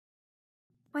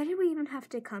Why did we even have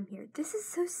to come here? This is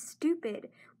so stupid.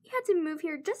 We had to move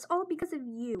here just all because of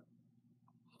you.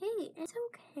 Hey, it's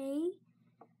okay.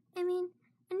 I mean,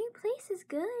 a new place is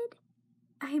good.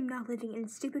 I am not living in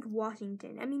stupid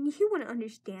Washington. I mean, you wouldn't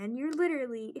understand. You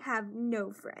literally have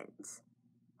no friends.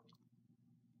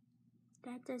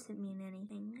 That doesn't mean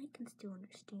anything. I can still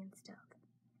understand stuff.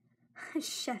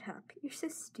 Shut up. You're so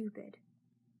stupid.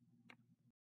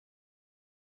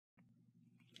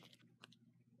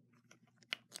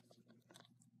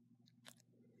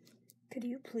 Could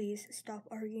you please stop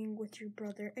arguing with your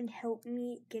brother and help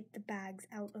me get the bags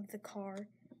out of the car?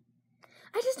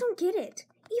 I just don't get it.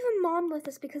 Even Mom left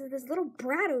us because of this little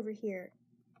brat over here.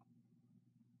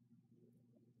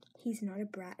 He's not a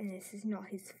brat and this is not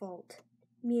his fault.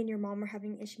 Me and your mom are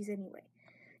having issues anyway.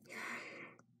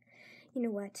 You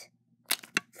know what?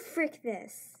 Frick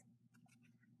this.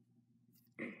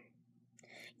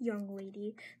 Young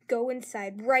lady, go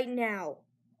inside right now.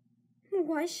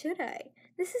 Why should I?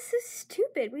 This is so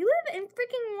stupid. We live in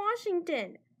freaking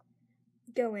Washington.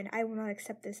 Go in. I will not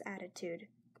accept this attitude.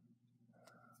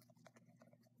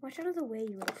 Watch out of the way,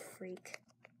 you little freak.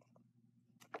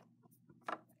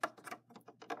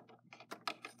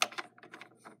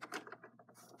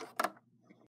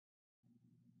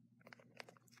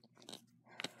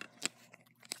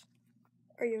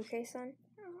 Are you okay, son?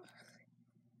 Oh,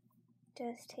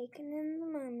 just taking in the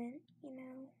moment, you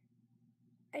know.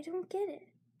 I don't get it.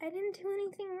 I didn't do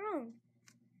anything wrong.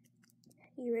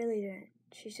 You really didn't.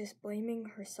 She's just blaming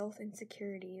her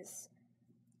self-insecurities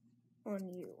on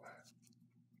you.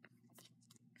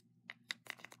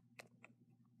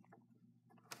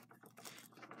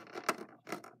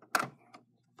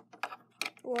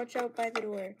 Watch out by the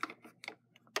door.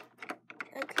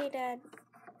 Okay, Dad.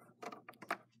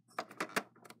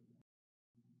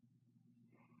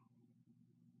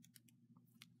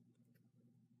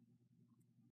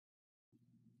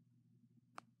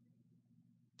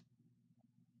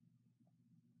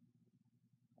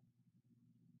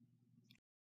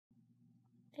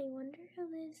 I wonder who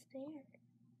lives there.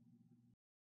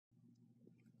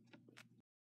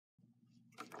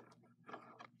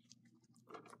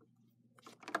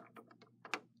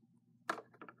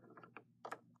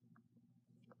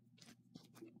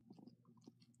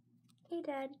 Hey,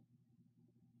 Dad.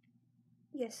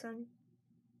 Yes, son.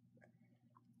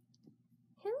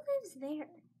 Who lives there?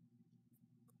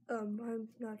 I'm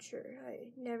not sure. I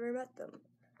never met them.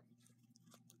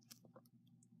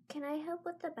 Can I help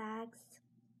with the bags?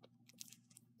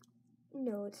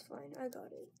 No, it's fine. I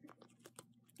got it.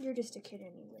 You're just a kid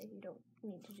anyway. You don't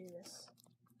need to do this.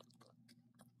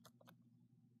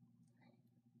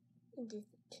 I'm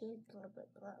just a kid, blah, blah,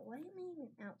 blah. Why am I even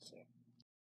out here?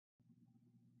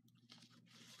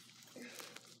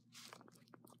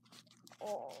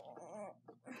 Oh.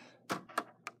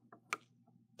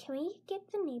 Can we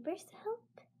get the neighbors to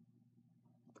help?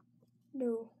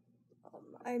 No.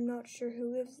 I'm not sure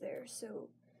who lives there, so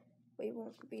we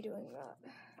won't be doing that.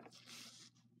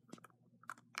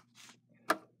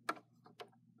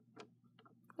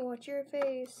 Watch your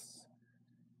face.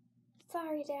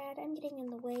 Sorry, Dad, I'm getting in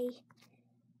the way.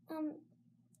 Are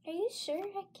you sure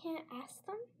I can't ask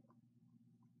them?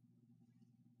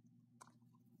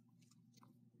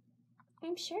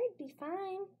 I'm sure it'd be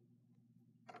fine.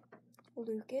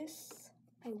 Lucas,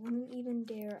 I wouldn't even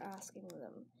dare asking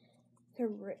them. They're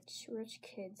rich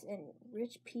kids, and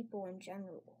rich people in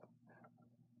general.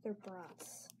 They're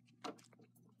brats.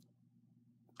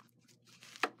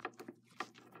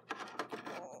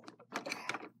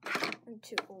 I'm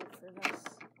too old for this.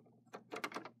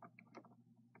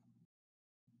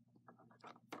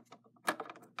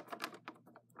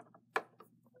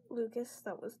 Lucas,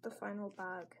 that was the final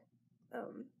bag.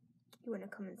 You want to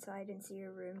come inside and see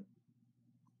your room?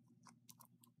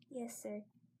 Yes, sir.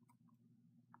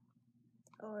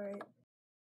 Alright.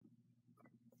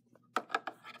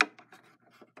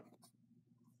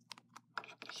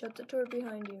 Shut the door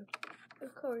behind you.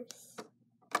 Of course.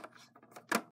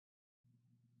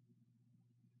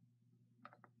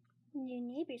 New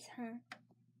neighbors, huh?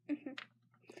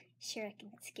 Sure, I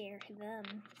can scare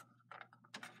them.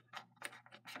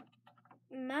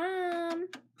 Mom!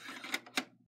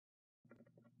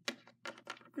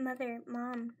 Mother,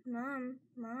 Mom.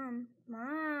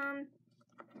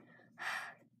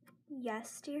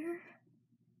 Yes, dear?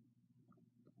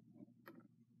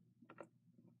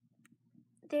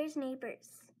 There's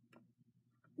neighbors.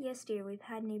 Yes, dear, we've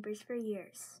had neighbors for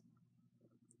years.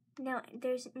 No,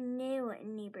 there's new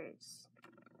neighbors.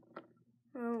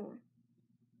 Oh.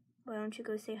 Why don't you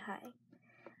go say hi?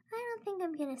 I don't think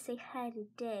I'm gonna say hi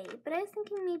today, but I was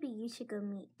thinking maybe you should go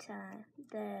meet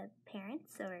the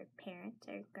parents or parent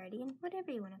or guardian,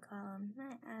 whatever you want to call them.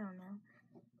 I don't know.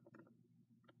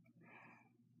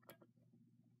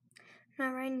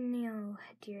 Not right now,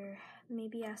 dear.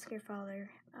 Maybe ask your father.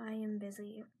 I am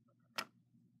busy.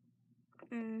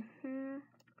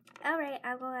 Alright,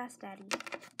 I'll go ask Daddy.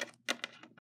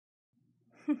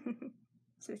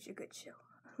 Such a good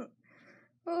show.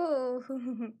 Oh.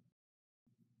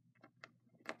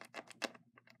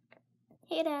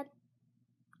 Hey, Dad.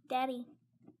 Daddy.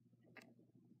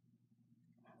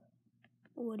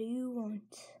 What do you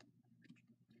want?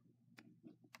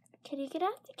 Could you get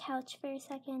off the couch for a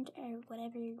second, or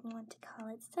whatever you want to call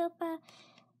it, sofa,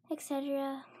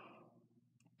 etc.?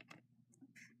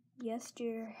 Yes,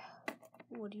 dear.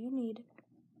 What do you need?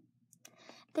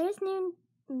 There's new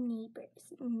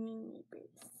neighbors,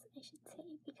 I should say,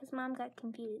 because Mom got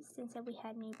confused and said we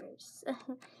had neighbors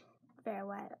for a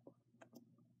while.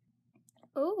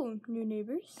 Oh, new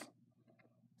neighbors?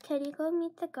 Could you go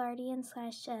meet the guardian /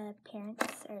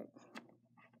 parents, or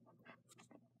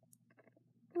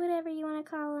whatever you want to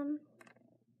call them?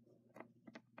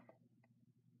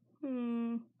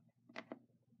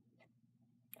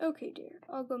 Okay, dear.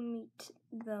 I'll go meet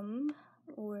them,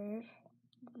 or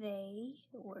they,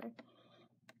 or...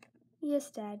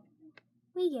 Yes, Dad.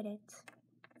 We get it.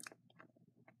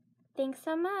 Thanks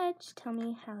so much. Tell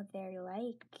me how they're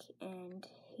like, and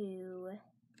who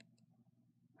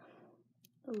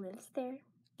lives there,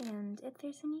 and if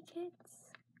there's any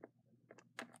kids.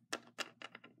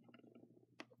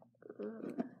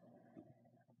 Ugh.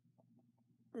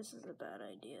 This is a bad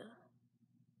idea.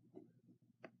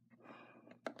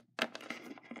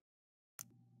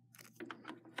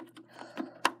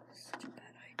 Such a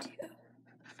bad idea.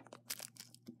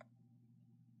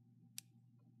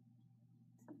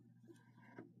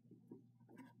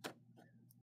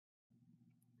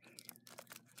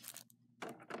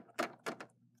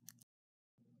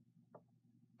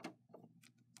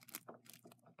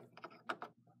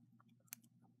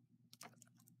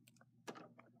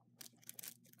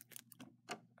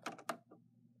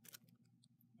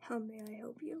 How may I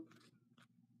help you?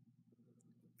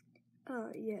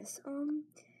 Yes,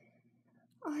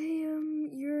 I am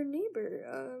your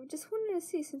neighbor. Just wanted to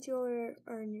see, since you all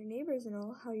are your neighbors and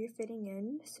all, how you're fitting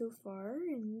in so far,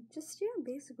 and just, yeah,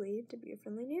 basically, to be a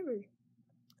friendly neighbor.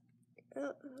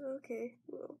 Okay,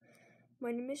 well,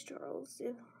 my name is Charles.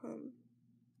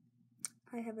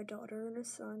 I have a daughter and a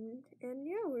son, and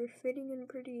yeah, we're fitting in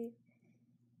pretty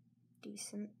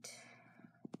decent,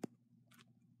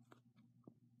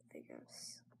 I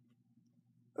guess.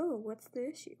 Oh, what's the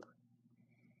issue?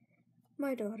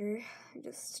 My daughter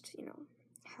just,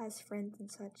 has friends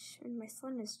and such, and my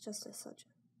son is just such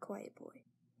a quiet boy.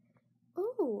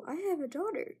 Oh, I have a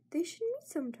daughter. They should meet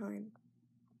sometime.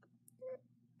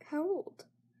 How old?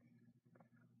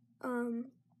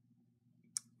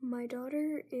 My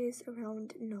daughter is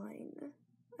around 9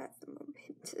 at the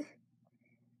moment.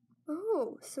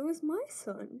 Oh, so is my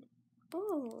son.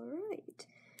 Oh, right.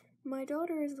 My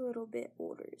daughter is a little bit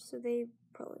older, so they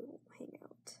probably won't hang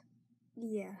out.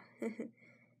 Yeah.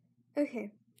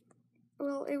 Okay.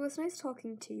 Well, it was nice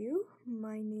talking to you.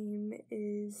 My name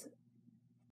is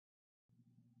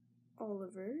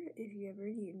Oliver, if you ever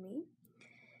need me.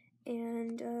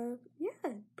 And,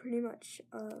 yeah, pretty much,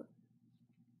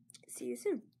 see you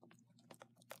soon.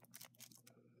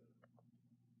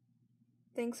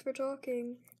 Thanks for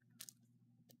talking.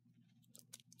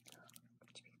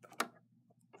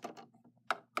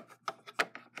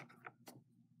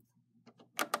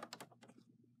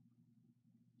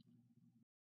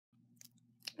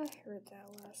 I heard that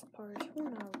last part. We're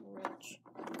not rich.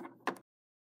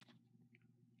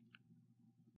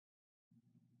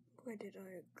 Why did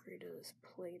I agree to this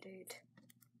play date?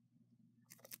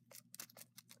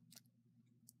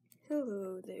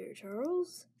 Hello there,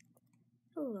 Charles.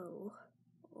 Hello,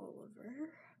 Oliver.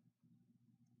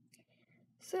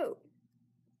 So,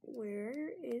 where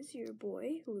is your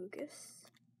boy, Lucas?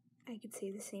 I could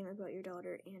say the same about your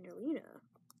daughter, Angelina.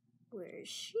 Where is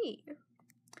she?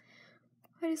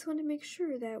 I just want to make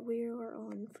sure that we are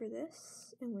on for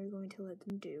this, and we're going to let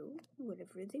them do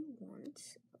whatever they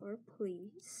want or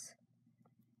please.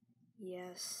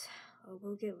 Yes, I'll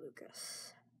go get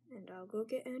Lucas, and I'll go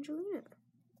get Angelina.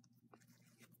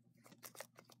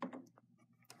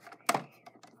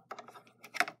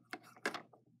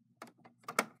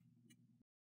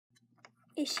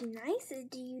 Is she nice?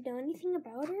 Do you know anything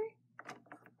about her?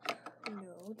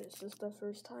 No, this is the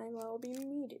first time I'll be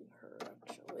meeting her,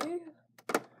 actually.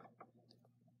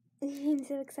 I'm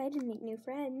so excited to make new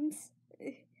friends.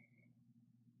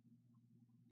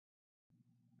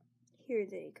 Here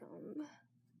they come.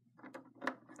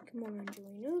 Come on,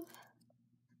 Angelina.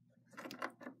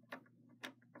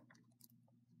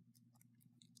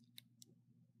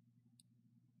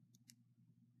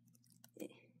 Is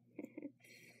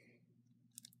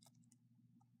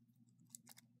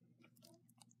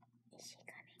she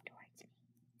coming towards me?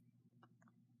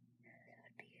 That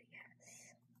would be a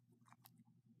yes.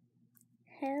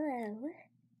 Hello.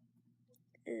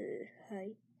 Hi.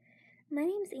 My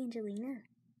name's Angelina.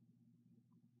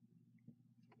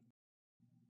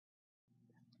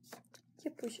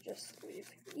 Yep, we should just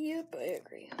leave. Yep, I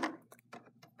agree.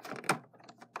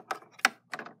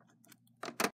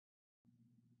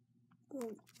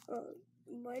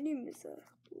 My name is,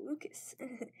 Lucas.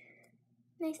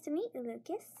 Nice to meet you,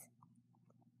 Lucas.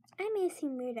 I may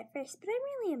seem weird at first, but I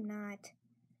really am not.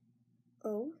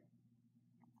 Oh?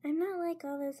 I'm not like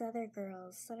all those other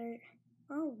girls that are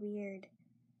all weird.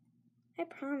 I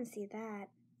promise you that.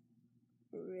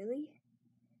 Really?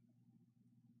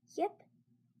 Yep.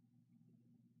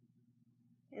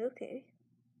 Okay.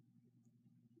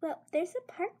 Well, there's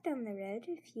a park down the road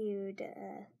if you'd,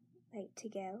 like to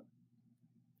go.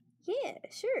 Yeah,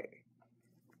 sure.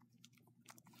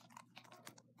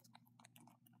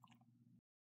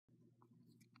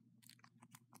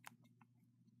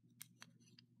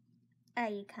 Are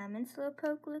you coming,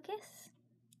 Slowpoke Lucas?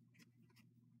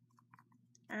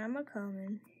 I'm a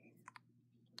coming.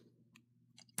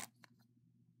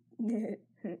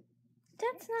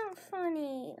 That's not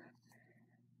funny.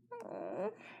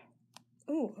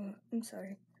 Oh, I'm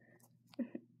sorry.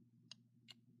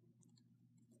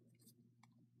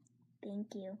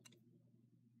 Thank you.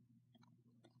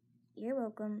 You're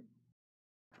welcome.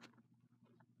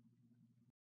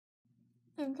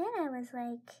 And then I was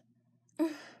like,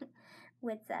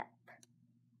 what's up?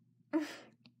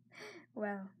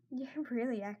 Well, you're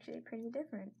really actually pretty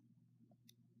different.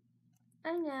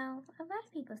 I know, a lot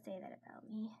of people say that about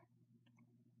me.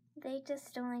 They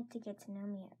just don't like to get to know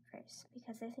me at first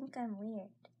because they think I'm weird.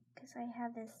 Because I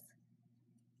have this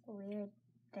weird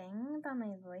thing about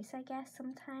my voice, I guess,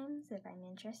 sometimes, if I'm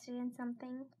interested in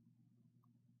something.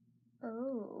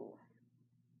 Oh.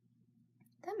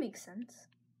 That makes sense.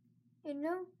 You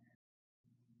know,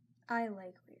 I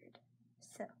like weird,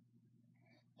 so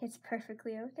it's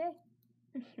perfectly okay.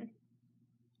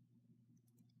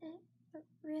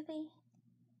 Really?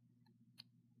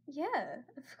 Yeah,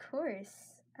 of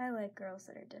course. I like girls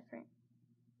that are different.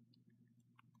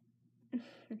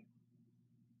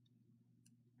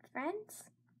 Friends?